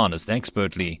dragon's harness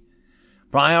expertly.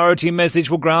 "Priority message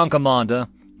for ground commander."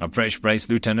 A fresh-faced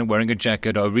lieutenant wearing a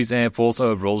jacket over his Air Force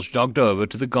overalls jogged over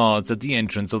to the guards at the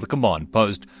entrance of the command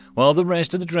post, while the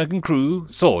rest of the Dragon crew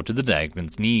saw to the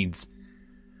dragon's needs.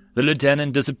 The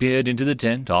lieutenant disappeared into the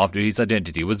tent after his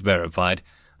identity was verified.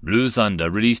 Blue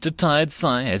Thunder released a tired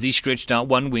sigh as he stretched out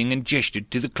one wing and gestured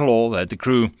to the claw at the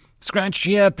crew. "Scratch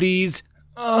here, please."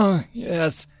 "Oh,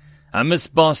 yes." "I miss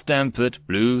Boss Stamford,"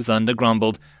 Blue Thunder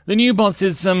grumbled. "The new boss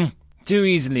is, too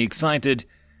easily excited."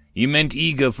 "You meant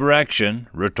eager for action,"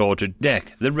 retorted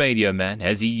Deck, the radio man,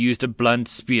 as he used a blunt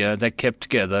spear that kept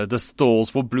together the stalls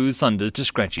for Blue Thunder to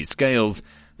scratch his scales.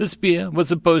 The spear was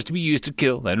supposed to be used to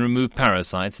kill and remove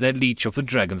parasites that leech off the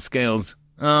dragon's scales.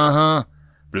 "Uh-huh,"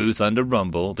 Blue Thunder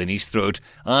rumbled in his throat,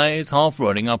 eyes half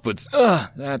rolling upwards.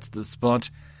 That's the spot."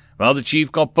 "Well, the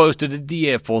chief got posted at the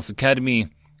Air Force Academy,"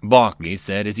 Barkley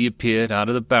said as he appeared out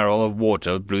of the barrel of water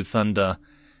of Blue Thunder.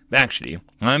 "Actually,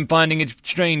 I'm finding it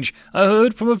strange. I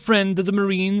heard from a friend that the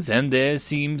Marines, and there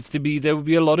will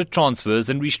be a lot of transfers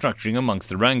and restructuring amongst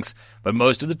the ranks, but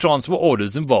most of the transfer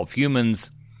orders involve humans."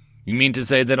 "You mean to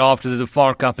say that after the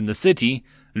fuck up in the city,"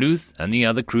 Luth and the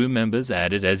other crew members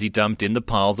added as he dumped in the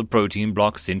piles of protein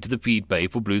blocks into the feed bay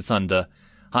for Blue Thunder.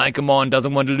 "High Command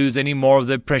doesn't want to lose any more of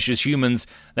their precious humans.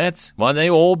 That's why they're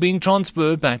all being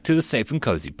transferred back to a safe and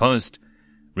cozy post."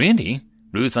 "Really?"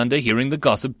 Blue Thunder, hearing the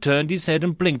gossip, turned his head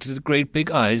and blinked at the great big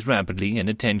eyes rapidly in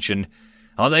attention.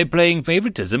 "Are they playing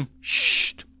favoritism?"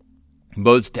 "Shh!"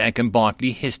 Both Dak and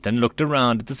Bartley hissed and looked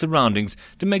around at the surroundings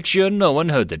to make sure no one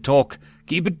heard their talk.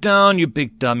 "Keep it down, you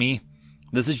big dummy."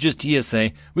 This is just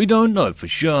hearsay. We don't know for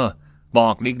sure.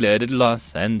 Barkley glared at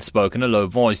Luth and spoke in a low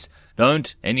voice.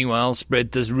 Don't anyone else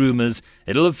spread this rumours.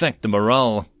 It'll affect the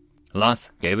morale.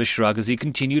 Luth gave a shrug as he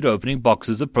continued opening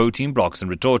boxes of protein blocks and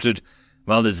retorted,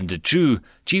 Well, isn't it true?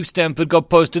 Chief Stamford got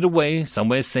posted away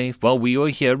somewhere safe while we are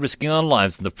here risking our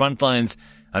lives in the front lines.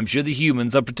 I'm sure the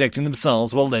humans are protecting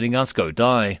themselves while letting us go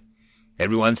die.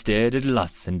 Everyone stared at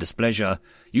Luth in displeasure.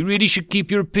 You really should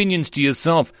keep your opinions to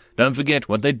yourself. Don't forget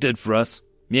what they did for us.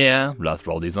 Yeah, Luth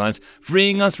rolled his eyes,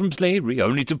 freeing us from slavery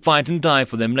only to fight and die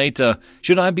for them later.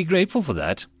 Should I be grateful for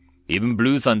that? Even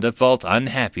Blue Thunder felt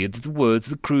unhappy at the words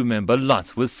the crew member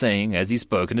Luth was saying as he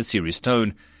spoke in a serious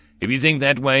tone. If you think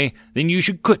that way, then you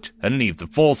should quit and leave the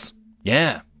force.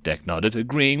 Yeah, Deck nodded,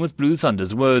 agreeing with Blue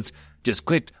Thunder's words. Just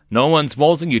quit. No one's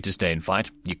forcing you to stay and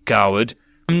fight, you coward.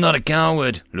 I'm not a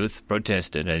coward, Luth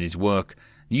protested at his work.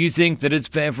 You think that it's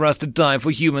fair for us to die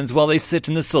for humans while they sit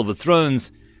in the silver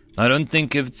thrones? I don't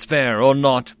think if it's fair or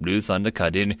not, Blue Thunder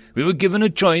cut in. We were given a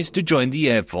choice to join the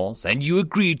Air Force, and you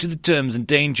agreed to the terms and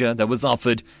danger that was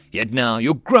offered, yet now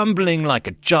you're grumbling like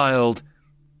a child.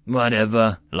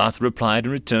 Whatever, Luth replied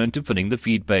and returned to filling the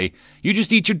feed bay. You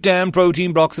just eat your damn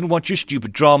protein blocks and watch your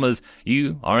stupid dramas.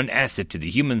 You are an asset to the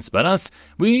humans, but us,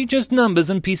 we just numbers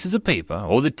and pieces of paper,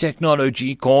 or the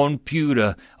technology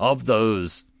computer of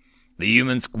those. The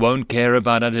humans won't care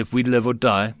about it if we live or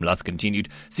die, Luth continued.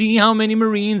 See how many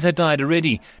Marines had died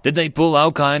already. Did they pull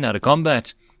our kind out of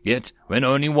combat? Yet, when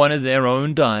only one of their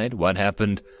own died, what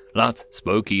happened? Luth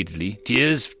spoke heatedly,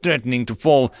 tears threatening to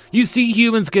fall. You see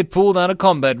humans get pulled out of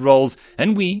combat roles,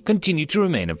 and we continue to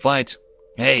remain and fight.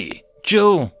 Hey,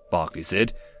 chill, Barkley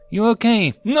said. You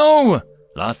okay? No!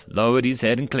 Luth lowered his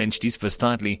head and clenched his fist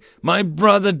tightly. My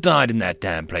brother died in that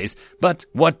damn place, but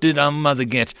what did our mother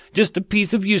get? Just a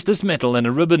piece of useless metal and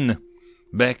a ribbon.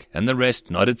 Beck and the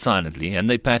rest nodded silently, and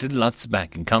they patted Luth's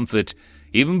back in comfort.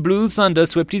 Even Blue Thunder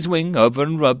swept his wing over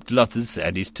and rubbed Luth's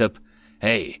at his tip.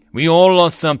 Hey, we all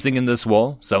lost something in this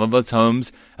war. Some of us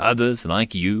homes, others,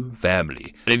 like you,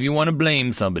 family. But if you want to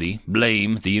blame somebody,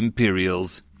 blame the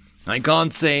Imperials. I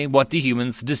can't say what the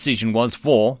humans' decision was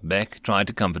for, Beck tried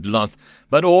to comfort Luth,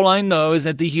 but all I know is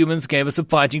that the humans gave us a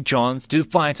fighting chance to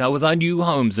fight out with our new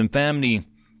homes and family.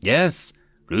 Yes,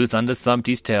 Blue Thunder thumped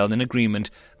his tail in agreement.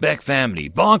 Beck family,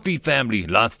 Barkley family,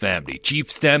 Luth family,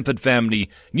 Chief Stamford family,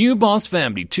 new boss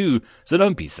family too, so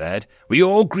don't be sad. We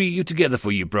all grieve together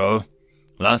for you, bro.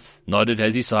 Luth nodded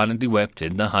as he silently wept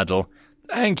in the huddle.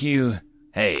 Thank you.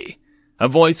 Hey. A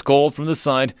voice called from the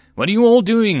side. What are you all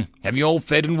doing? Have you all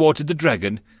fed and watered the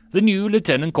dragon? The new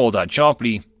lieutenant called out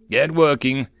sharply. Get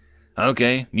working.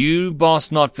 Okay, new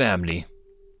boss, not family.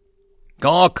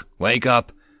 Cock, wake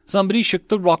up. Somebody shook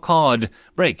the rock hard,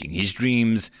 breaking his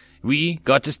dreams. We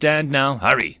got to stand now.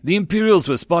 Hurry, the Imperials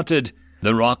were spotted.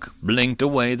 The rock blinked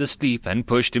away the sleep and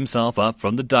pushed himself up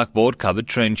from the duckboard-covered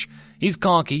trench. His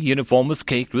khaki uniform was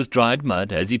caked with dried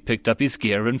mud as he picked up his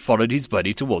gear and followed his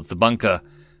buddy towards the bunker.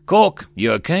 Cork,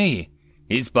 you okay?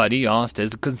 His buddy asked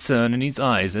as a concern in his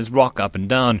eyes as Rock up and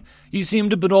down. You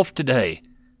seemed a bit off today.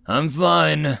 I'm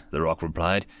fine, the Rock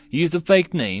replied. He used a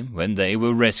fake name when they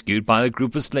were rescued by a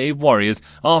group of slave warriors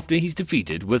after he's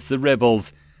defeated with the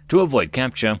rebels. To avoid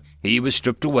capture, he was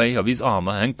stripped away of his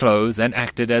armor and clothes and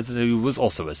acted as he was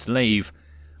also a slave.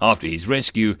 After his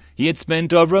rescue, he had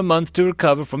spent over a month to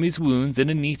recover from his wounds in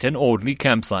a neat and orderly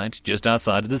campsite just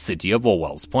outside of the city of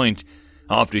Orwell's Point.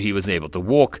 After he was able to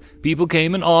walk, people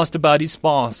came and asked about his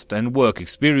past and work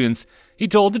experience. He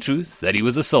told the truth that he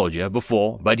was a soldier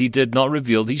before, but he did not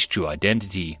reveal his true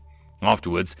identity.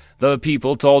 Afterwards, the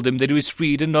people told him that he was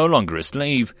freed and no longer a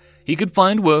slave. He could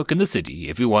find work in the city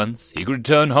if he wants. He could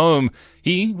return home.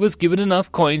 He was given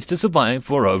enough coins to survive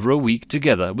for over a week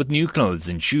together with new clothes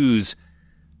and shoes.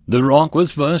 The Rock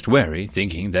was first wary,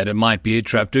 thinking that it might be a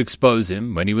trap to expose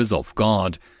him when he was off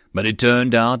guard. But it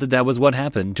turned out that that was what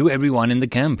happened to everyone in the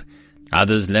camp.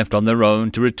 Others left on their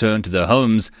own to return to their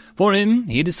homes. For him,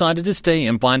 he decided to stay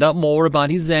and find out more about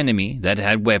his enemy that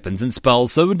had weapons and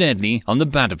spells so deadly on the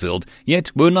battlefield,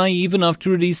 yet were naive enough to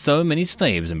release so many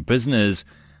slaves and prisoners.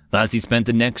 Thus he spent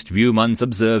the next few months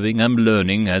observing and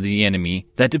learning the enemy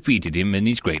that defeated him in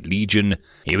his great legion.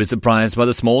 He was surprised by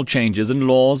the small changes and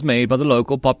laws made by the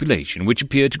local population which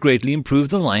appeared to greatly improve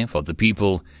the life of the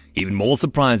people. Even more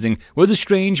surprising were the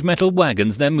strange metal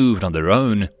wagons that moved on their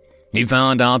own. He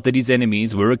found out that his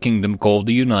enemies were a kingdom called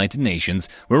the United Nations,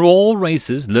 where all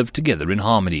races lived together in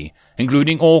harmony,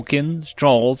 including Orkins,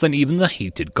 trolls, and even the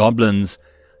hated goblins.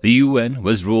 The UN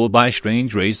was ruled by a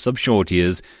strange race of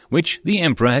short-ears, which the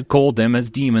Emperor had called them as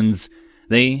demons.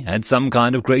 They had some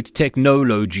kind of great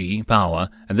technology power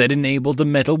that enabled the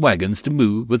metal wagons to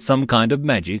move with some kind of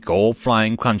magic or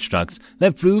flying constructs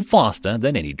that flew faster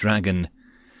than any dragon.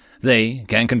 They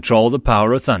can control the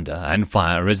power of thunder and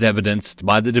fire as evidenced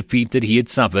by the defeat that he had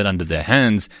suffered under their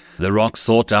hands. The Rock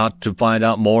sought out to find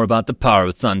out more about the power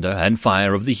of thunder and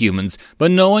fire of the humans, but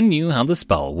no one knew how the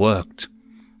spell worked.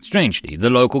 Strangely, the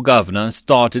local governor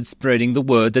started spreading the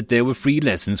word that there were free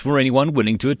lessons for anyone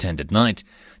willing to attend at night.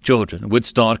 Children would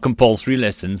start compulsory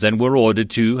lessons and were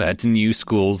ordered to at new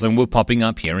schools and were popping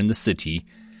up here in the city.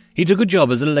 He took a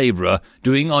job as a laborer,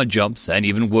 doing odd jobs, and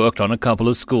even worked on a couple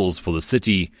of schools for the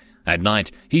city. At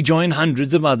night, he joined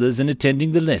hundreds of others in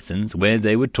attending the lessons where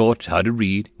they were taught how to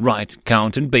read, write,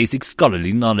 count, and basic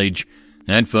scholarly knowledge.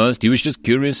 At first, he was just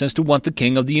curious as to what the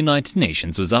King of the United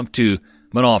Nations was up to,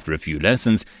 but after a few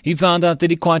lessons, he found out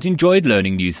that he quite enjoyed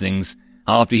learning new things.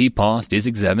 After he passed his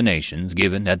examinations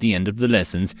given at the end of the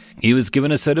lessons, he was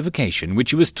given a certification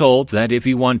which he was told that if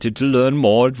he wanted to learn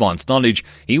more advanced knowledge,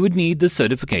 he would need the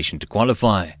certification to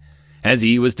qualify. As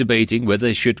he was debating whether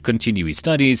he should continue his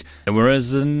studies, there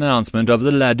was an announcement of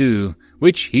the Ladue,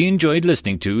 which he enjoyed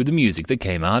listening to the music that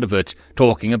came out of it,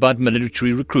 talking about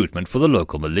military recruitment for the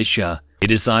local militia. He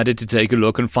decided to take a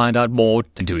look and find out more,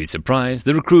 and to his surprise,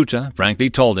 the recruiter frankly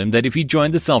told him that if he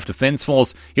joined the self-defense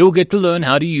force, he will get to learn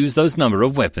how to use those number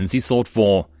of weapons he sought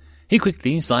for. He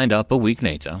quickly signed up a week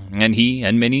later, and he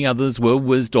and many others were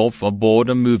whizzed off aboard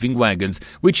a moving wagons,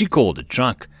 which he called a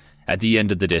truck. At the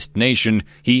end of the destination,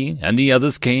 he and the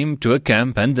others came to a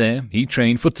camp, and there he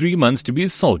trained for 3 months to be a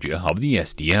soldier of the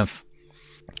SDF.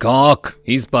 "Cock!"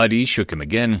 His buddy shook him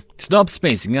again. "Stop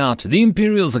spacing out. The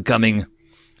Imperials are coming."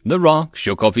 The Rock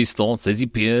shook off his thoughts as he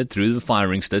peered through the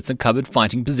firing slits and covered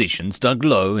fighting positions dug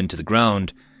low into the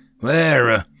ground.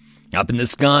 "Where?" "Up in the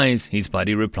skies," his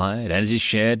buddy replied, as he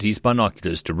shared his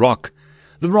binoculars to Rock.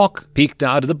 The Rock peeked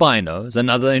out of the binos,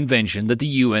 another invention that the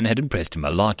UN had impressed him a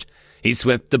lot. He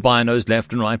swept the binos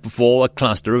left and right before a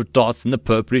cluster of dots in the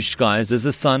purplish skies as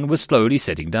the sun was slowly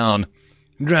setting down.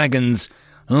 "Dragons.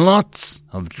 Lots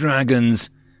of dragons."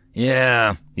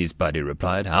 "Yeah," his buddy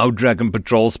replied. "Our dragon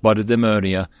patrol spotted them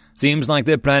earlier. Seems like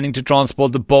they're planning to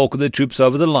transport the bulk of their troops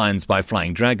over the lines by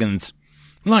flying dragons.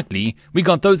 Luckily, we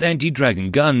got those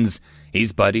anti-dragon guns."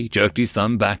 His buddy jerked his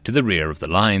thumb back to the rear of the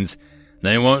lines.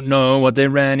 "They won't know what they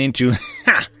ran into."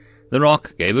 Ha! The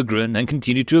Rock gave a grin and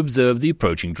continued to observe the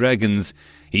approaching dragons.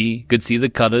 He could see the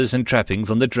colors and trappings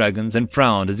on the dragons and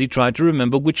frowned as he tried to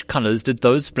remember which colors did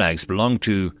those flags belong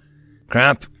to.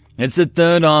 "Crap, it's the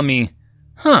Third Army."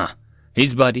 "Huh."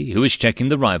 His buddy, who was checking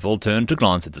the rifle, turned to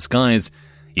glance at the skies.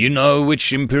 "You know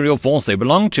which Imperial force they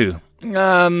belong to?"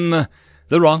 The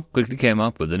Rock quickly came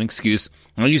up with an excuse.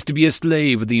 "I used to be a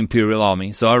slave of the Imperial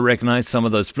Army, so I recognize some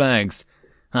of those flags."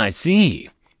 "I see."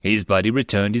 His buddy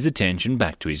returned his attention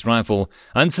back to his rifle,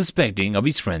 unsuspecting of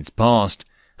his friend's past.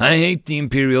 "I hate the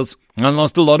Imperials. I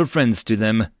lost a lot of friends to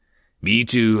them." Me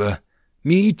too,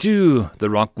 the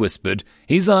Rock whispered,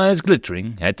 his eyes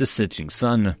glittering at the setting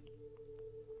sun.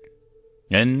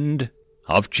 End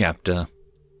of chapter.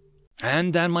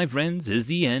 And that, my friends, is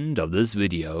the end of this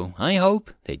video. I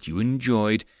hope that you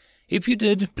enjoyed. If you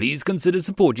did, please consider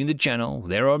supporting the channel.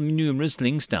 There are numerous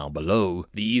links down below.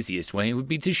 The easiest way would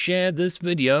be to share this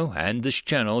video and this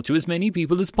channel to as many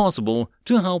people as possible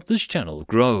to help this channel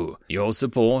grow. Your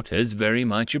support is very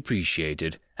much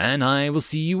appreciated, and I will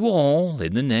see you all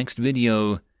in the next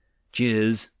video.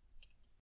 Cheers.